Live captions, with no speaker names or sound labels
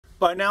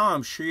By now,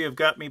 I'm sure you've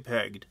got me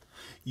pegged.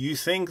 You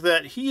think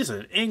that he's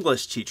an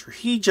English teacher.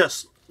 He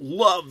just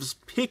loves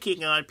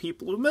picking on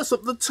people who mess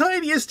up the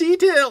tiniest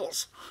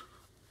details.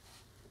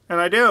 And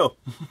I do.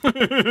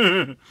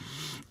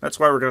 That's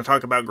why we're going to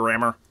talk about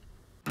grammar.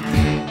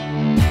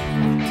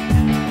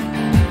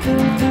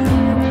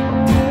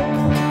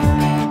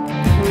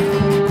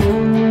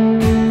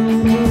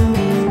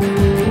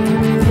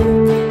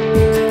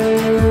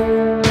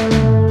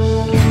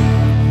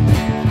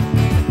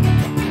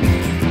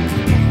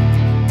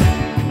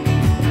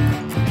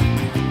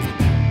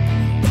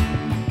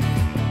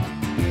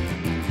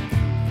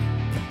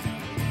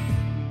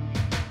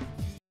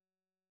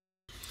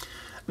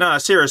 Nah,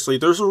 seriously,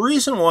 there's a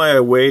reason why I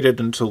waited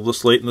until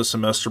this late in the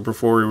semester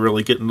before we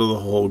really get into the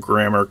whole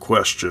grammar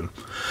question.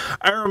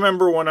 I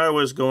remember when I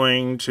was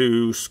going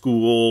to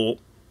school,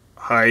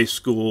 high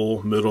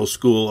school, middle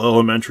school,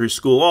 elementary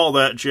school, all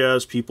that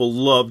jazz, people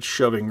loved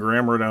shoving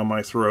grammar down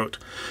my throat.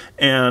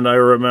 And I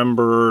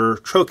remember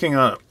choking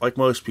on it, like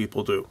most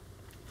people do.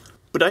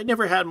 But I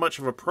never had much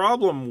of a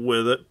problem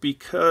with it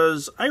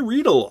because I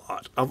read a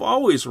lot. I've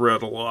always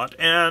read a lot,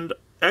 and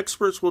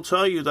experts will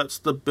tell you that's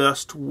the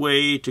best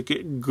way to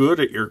get good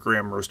at your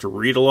grammar, is to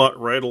read a lot,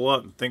 write a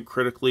lot, and think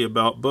critically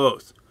about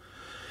both.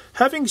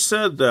 Having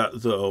said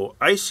that, though,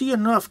 I see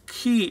enough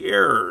key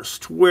errors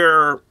to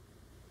where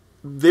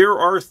there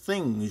are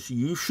things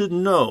you should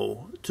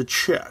know to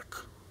check.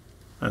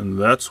 And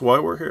that's why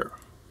we're here.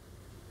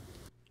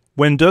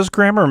 When Does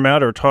Grammar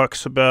Matter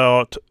talks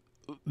about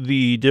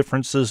the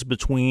differences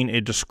between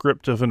a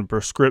descriptive and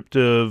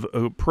prescriptive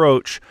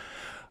approach,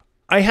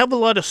 I have a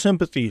lot of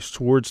sympathies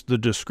towards the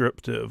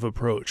descriptive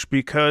approach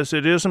because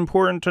it is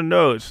important to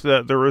note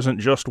that there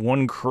isn't just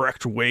one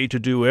correct way to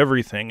do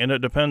everything, and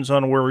it depends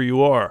on where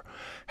you are.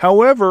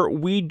 However,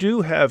 we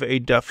do have a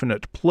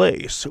definite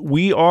place.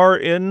 We are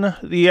in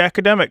the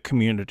academic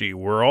community.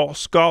 We're all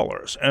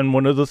scholars, and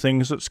one of the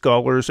things that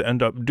scholars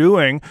end up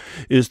doing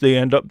is they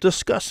end up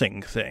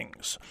discussing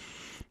things.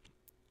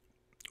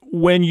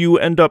 When you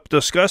end up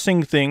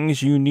discussing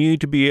things, you need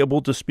to be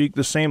able to speak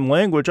the same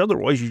language,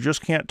 otherwise you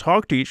just can't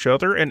talk to each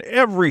other and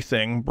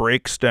everything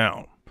breaks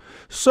down.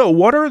 So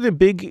what are the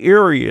big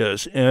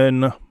areas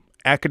in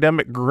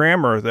academic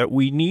grammar that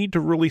we need to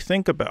really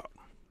think about?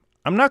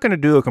 I'm not going to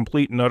do a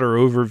complete and utter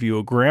overview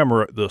of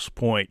grammar at this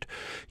point.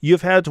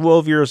 You've had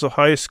 12 years of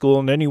high school,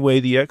 and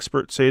anyway, the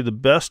experts say the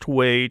best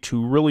way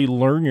to really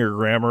learn your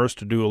grammar is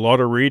to do a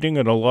lot of reading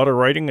and a lot of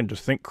writing and to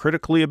think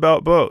critically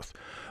about both.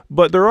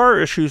 But there are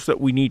issues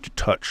that we need to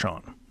touch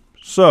on.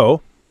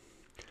 So,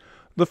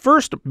 the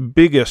first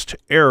biggest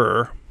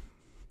error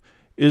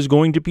is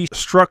going to be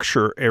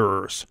structure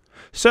errors.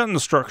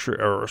 Sentence structure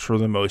errors for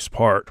the most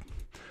part.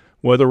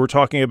 Whether we're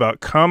talking about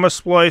comma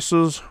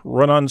splices,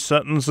 run-on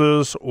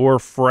sentences, or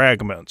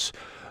fragments.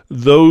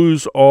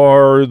 Those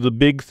are the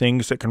big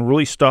things that can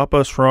really stop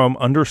us from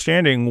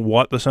understanding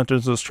what the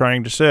sentence is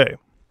trying to say.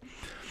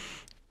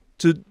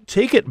 To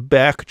take it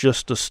back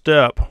just a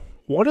step,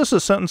 what is a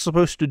sentence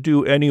supposed to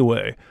do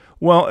anyway?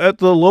 Well, at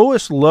the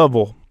lowest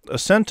level, a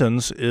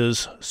sentence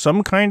is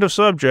some kind of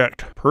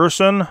subject,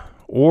 person,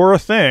 or a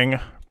thing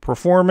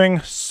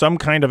performing some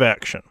kind of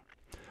action.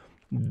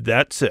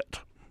 That's it.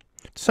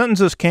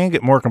 Sentences can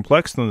get more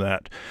complex than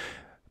that.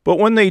 But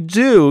when they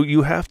do,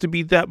 you have to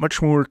be that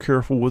much more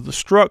careful with the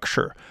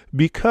structure.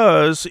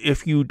 Because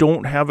if you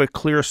don't have a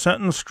clear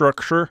sentence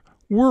structure,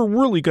 we're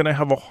really going to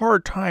have a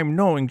hard time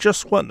knowing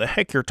just what in the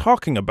heck you're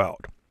talking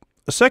about.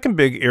 The second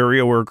big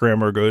area where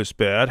grammar goes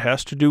bad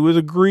has to do with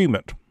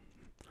agreement.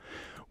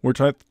 We're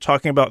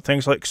talking about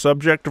things like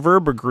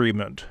subject-verb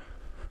agreement.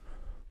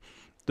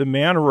 The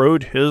man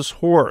rode his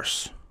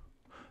horse.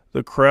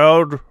 The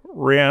crowd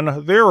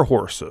ran their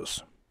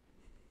horses.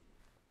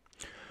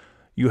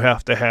 You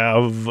have to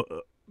have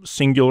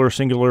singular,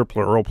 singular,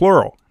 plural,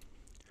 plural.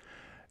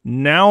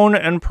 Noun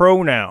and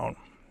pronoun.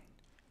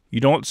 You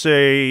don't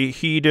say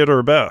he did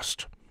her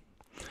best.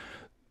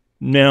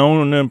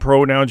 Noun and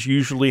pronouns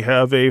usually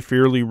have a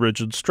fairly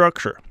rigid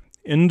structure.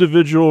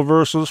 Individual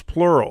versus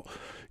plural.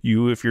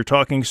 If you're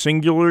talking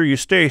singular, you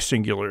stay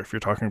singular. If you're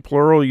talking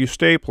plural, you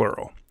stay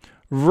plural.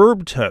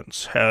 Verb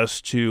tense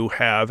has to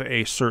have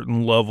a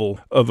certain level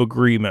of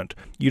agreement.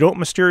 You don't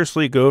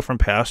mysteriously go from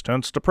past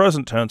tense to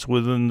present tense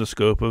within the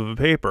scope of a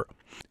paper.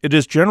 It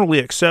is generally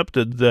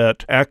accepted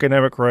that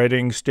academic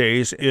writing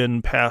stays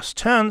in past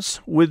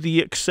tense, with the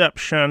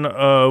exception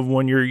of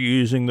when you're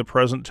using the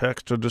present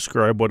text to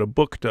describe what a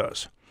book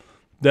does.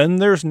 Then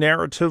there's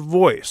narrative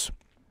voice.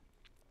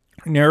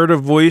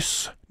 Narrative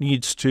voice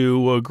needs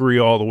to agree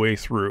all the way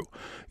through.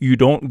 You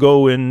don't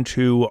go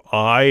into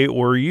I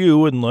or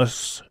you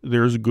unless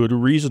there's good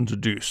reason to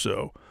do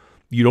so.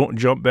 You don't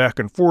jump back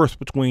and forth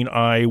between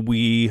I,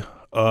 we,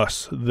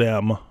 us,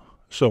 them,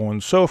 so on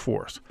and so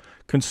forth.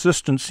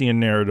 Consistency in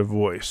narrative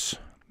voice.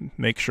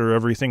 Make sure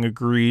everything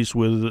agrees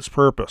with its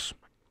purpose.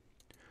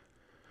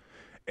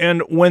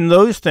 And when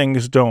those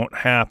things don't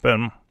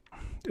happen,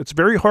 it's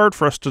very hard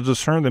for us to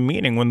discern the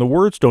meaning when the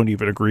words don't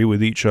even agree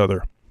with each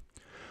other.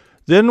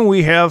 Then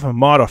we have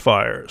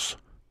modifiers.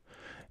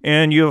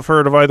 And you have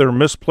heard of either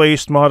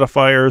misplaced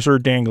modifiers or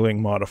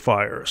dangling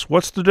modifiers.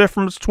 What's the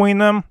difference between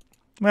them?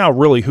 Well,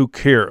 really, who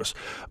cares?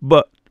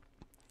 But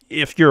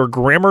if you're a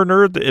grammar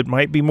nerd, it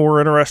might be more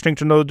interesting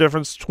to know the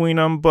difference between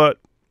them, but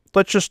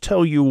let's just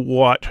tell you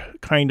what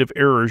kind of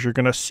errors you're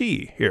going to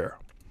see here.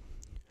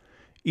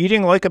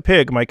 Eating like a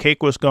pig, my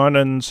cake was gone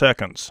in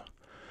seconds.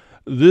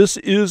 This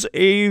is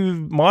a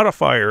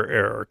modifier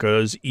error,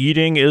 because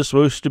eating is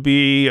supposed to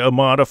be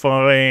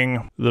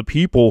modifying the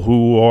people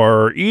who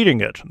are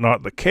eating it,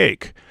 not the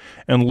cake.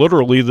 And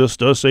literally, this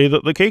does say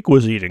that the cake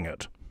was eating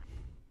it.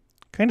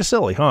 Kind of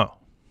silly, huh?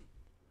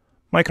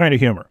 My kind of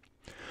humor.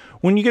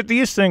 When you get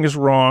these things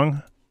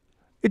wrong,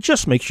 it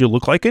just makes you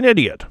look like an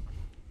idiot.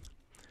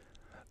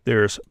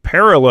 There's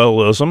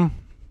parallelism,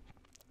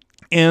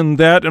 and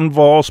that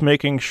involves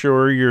making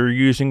sure you're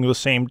using the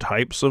same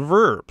types of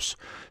verbs.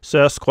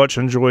 Sasquatch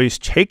enjoys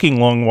taking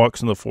long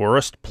walks in the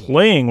forest,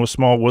 playing with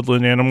small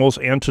woodland animals,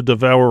 and to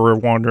devour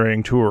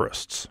wandering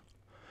tourists.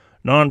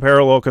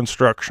 Non-parallel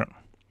construction.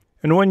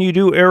 And when you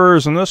do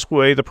errors in this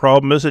way, the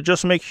problem is it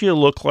just makes you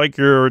look like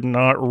you're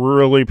not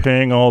really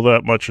paying all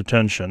that much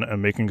attention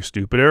and making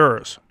stupid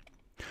errors.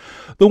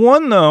 The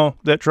one, though,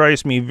 that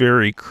drives me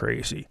very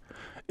crazy,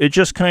 it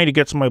just kind of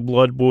gets my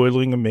blood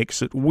boiling and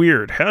makes it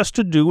weird, has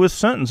to do with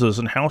sentences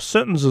and how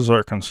sentences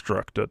are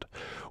constructed.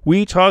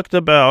 We talked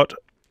about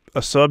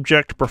a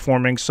subject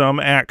performing some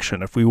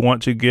action. If we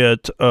want to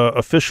get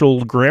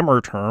official grammar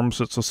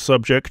terms, it's the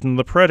subject and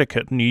the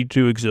predicate need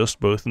to exist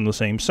both in the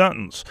same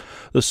sentence.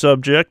 The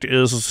subject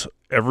is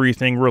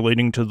everything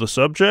relating to the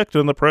subject,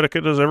 and the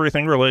predicate is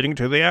everything relating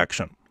to the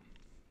action.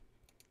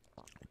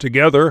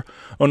 Together,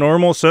 a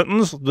normal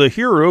sentence, the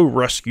hero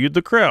rescued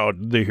the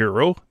crowd. The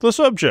hero, the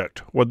subject.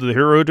 What did the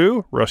hero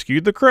do?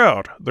 Rescued the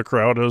crowd. The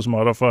crowd is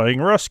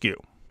modifying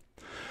rescue.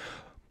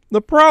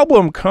 The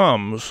problem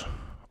comes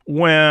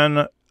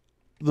when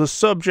the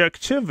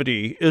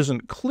subjectivity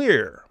isn't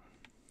clear.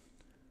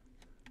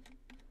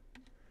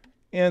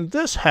 And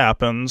this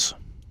happens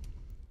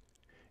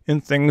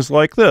in things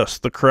like this.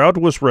 The crowd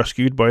was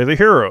rescued by the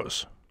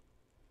heroes.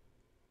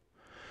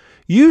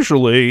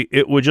 Usually,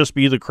 it would just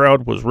be the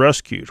crowd was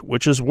rescued,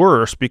 which is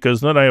worse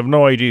because then I have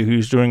no idea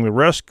who's doing the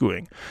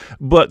rescuing.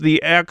 But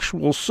the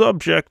actual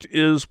subject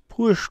is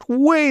pushed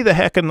way the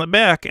heck in the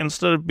back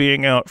instead of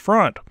being out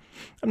front.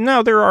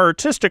 Now, there are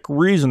artistic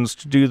reasons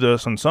to do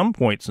this in some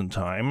points in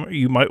time.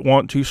 You might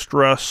want to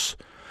stress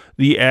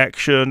the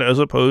action as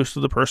opposed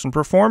to the person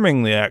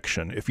performing the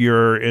action. If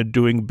you're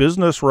doing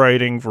business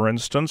writing, for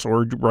instance,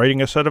 or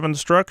writing a set of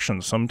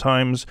instructions,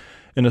 sometimes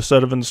in a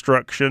set of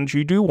instructions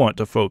you do want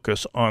to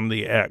focus on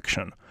the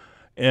action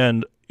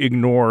and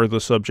ignore the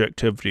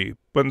subjectivity.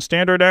 But in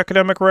standard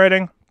academic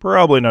writing,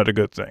 probably not a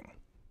good thing.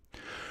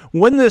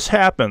 When this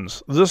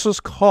happens, this is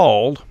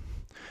called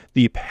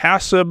the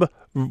passive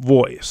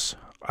voice.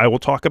 I will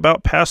talk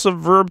about passive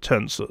verb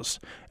tenses,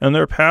 and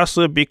they're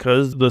passive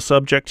because the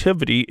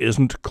subjectivity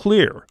isn't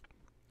clear.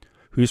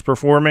 Who's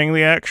performing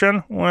the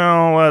action?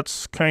 Well,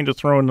 that's kind of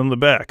thrown in the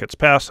back. It's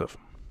passive.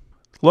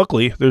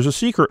 Luckily, there's a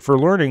secret for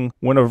learning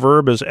when a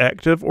verb is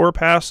active or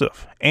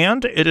passive,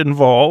 and it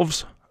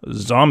involves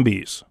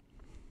zombies.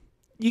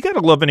 You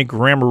gotta love any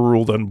grammar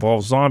rule that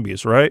involves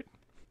zombies, right?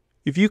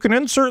 If you can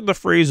insert the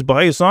phrase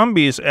by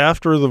zombies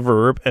after the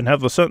verb and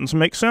have the sentence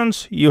make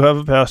sense, you have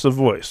a passive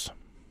voice.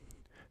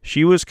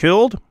 She was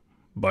killed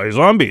by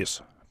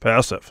zombies.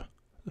 Passive.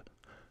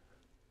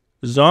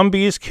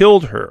 Zombies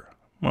killed her.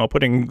 Well,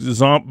 putting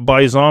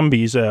by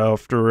zombies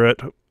after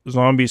it,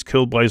 zombies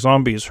killed by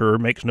zombies her,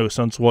 makes no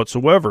sense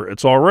whatsoever.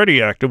 It's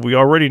already active. We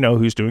already know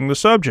who's doing the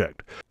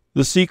subject.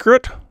 The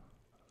secret?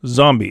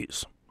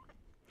 Zombies.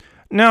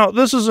 Now,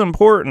 this is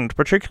important,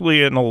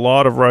 particularly in a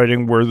lot of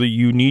writing where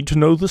you need to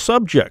know the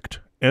subject.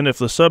 And if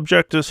the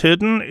subject is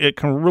hidden, it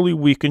can really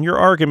weaken your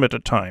argument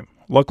at times.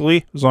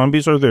 Luckily,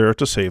 zombies are there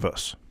to save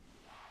us.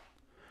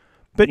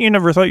 Bet you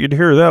never thought you'd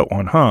hear that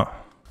one, huh?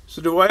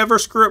 So do I ever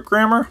screw up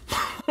grammar?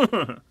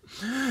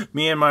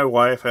 Me and my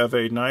wife have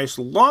a nice,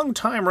 long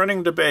time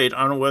running debate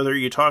on whether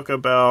you talk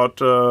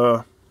about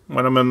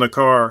when I'm in the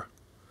car.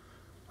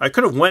 I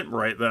could have went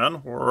right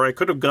then, or I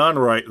could have gone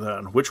right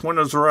then. Which one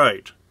is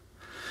right?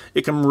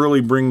 It can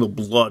really bring the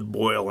blood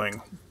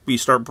boiling. We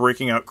start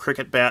breaking out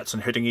cricket bats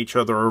and hitting each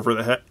other over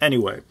the head.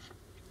 Anyway,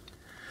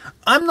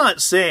 I'm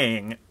not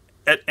saying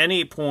at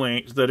any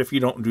point that if you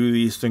don't do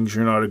these things,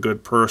 you're not a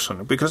good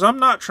person. Because I'm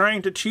not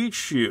trying to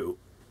teach you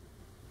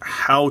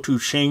how to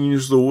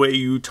change the way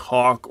you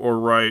talk or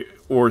write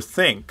or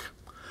think.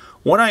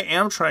 What I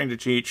am trying to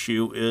teach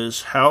you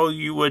is how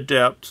you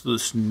adapt to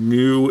this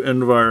new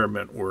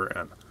environment we're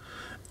in.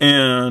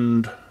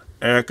 And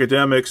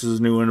academics is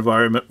a new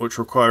environment which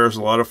requires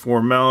a lot of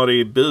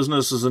formality.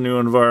 Business is a new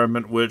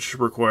environment which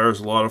requires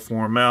a lot of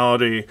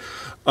formality.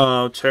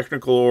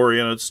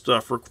 Technical-oriented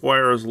stuff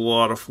requires a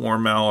lot of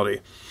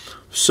formality.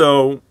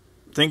 So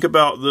think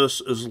about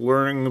this as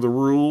learning the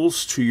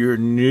rules to your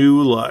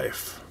new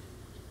life.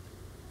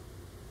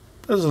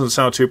 That doesn't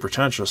sound too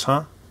pretentious,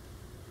 huh?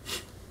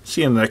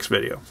 See you in the next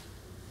video.